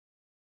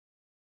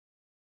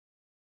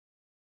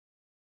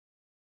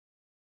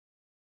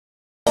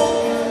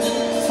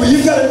But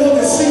you've got to know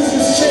that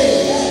seasons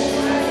change.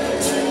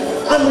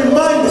 I'm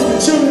reminded the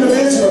children of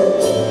Israel,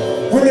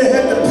 when they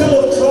had the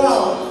pillar of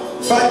cloud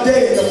by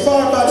day and the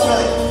fire by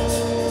night,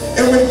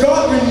 and when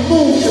God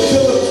removed the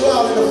pillar of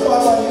cloud and the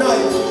fire by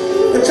night,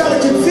 they're kind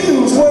of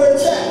confused where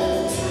it's at.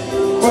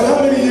 But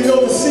how many of you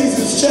know the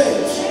seasons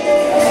change?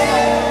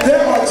 There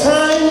are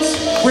times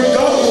when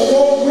God will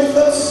walk with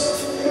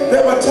us.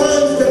 There are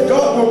times that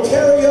God will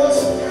carry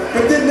us.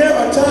 But then there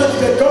are times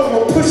that God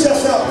will push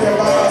us out there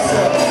by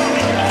ourselves.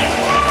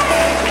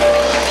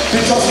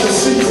 Because the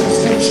seasons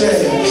do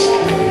change.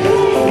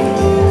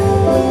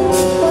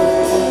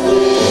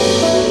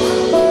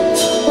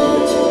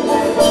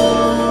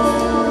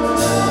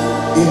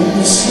 In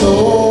the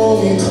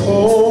snowy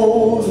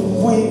cold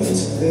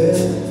winter,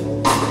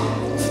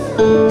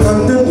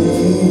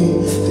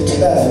 underneath the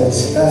cloudy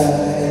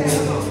sky,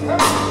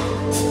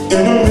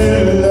 in the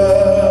middle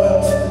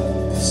of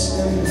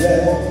December,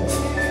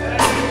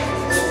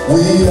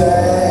 we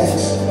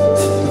ask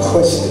the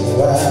question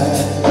why.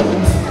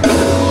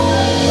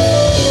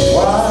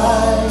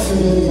 Why do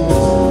we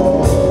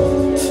fall?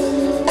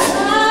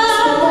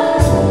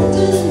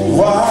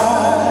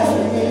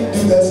 Why do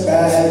the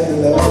skies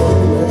love the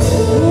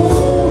rain?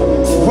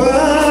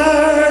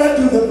 Why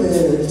do the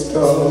birds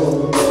go?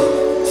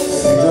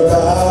 Think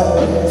about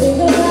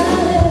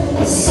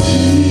it.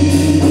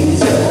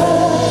 Seasons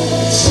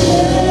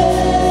change.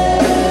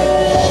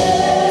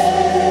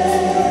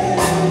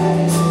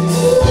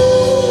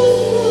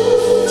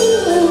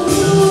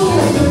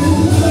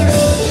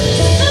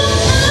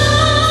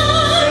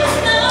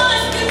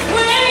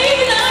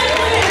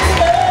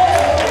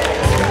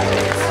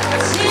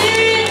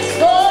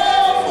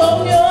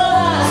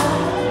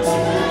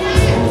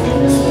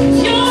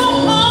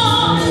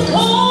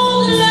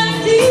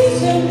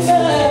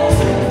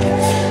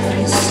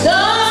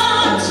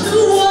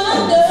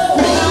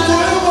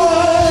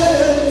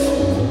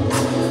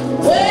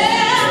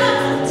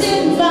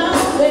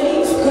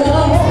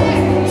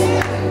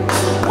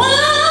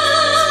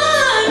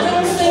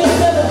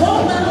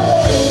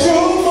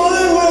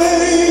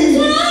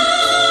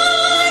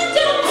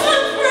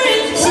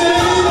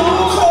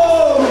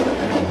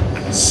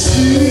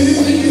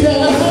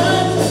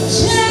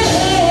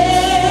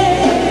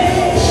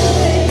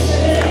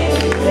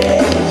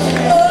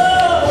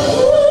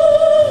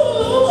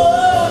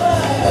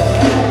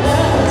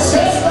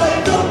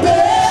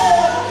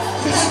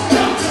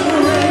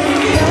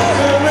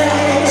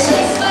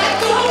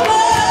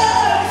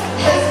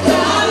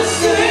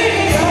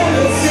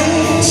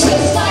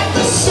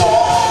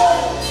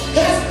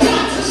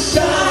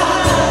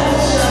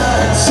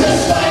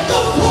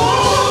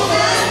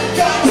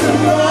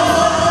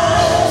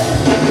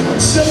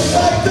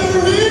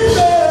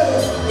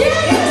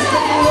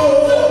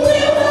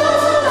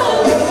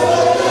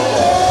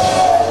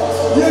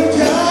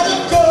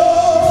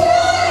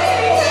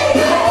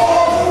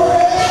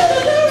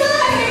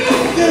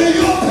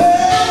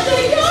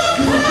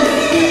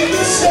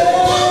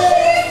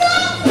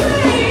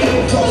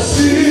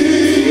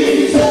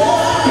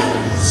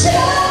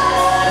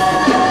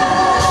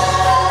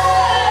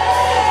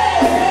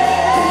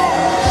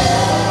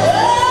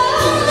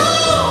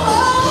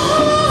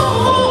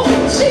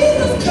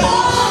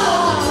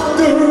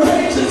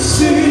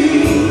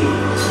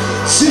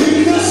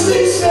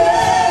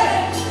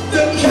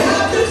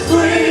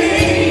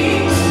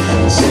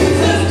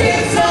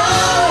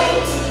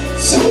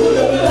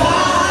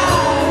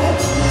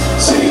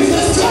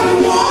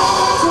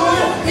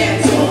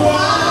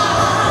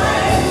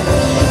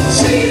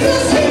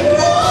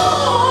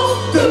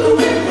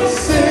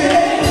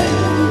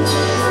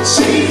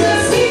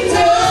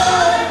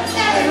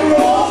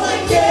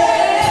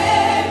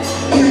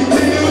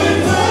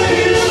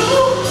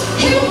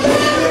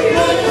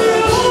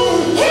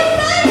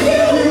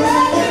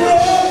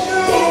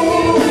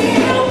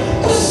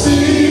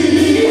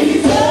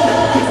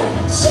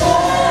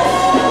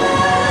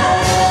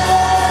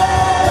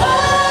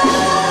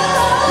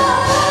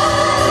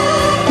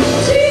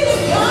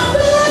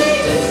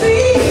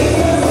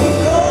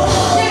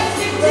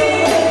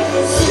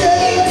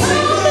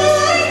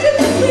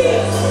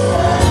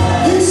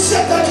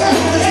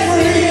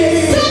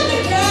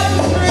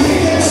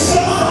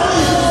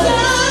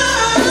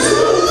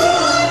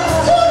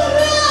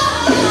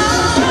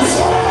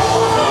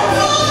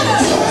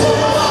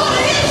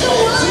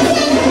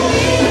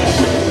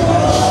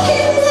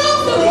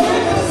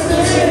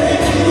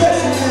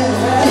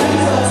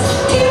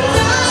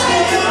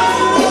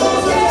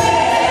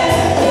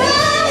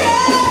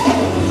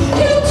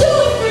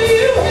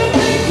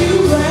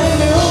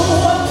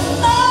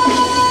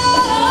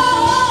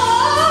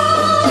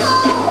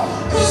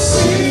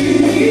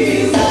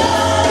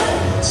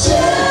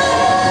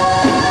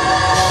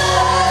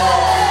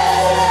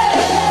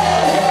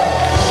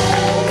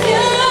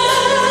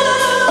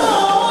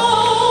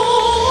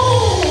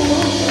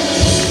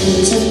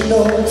 to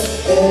know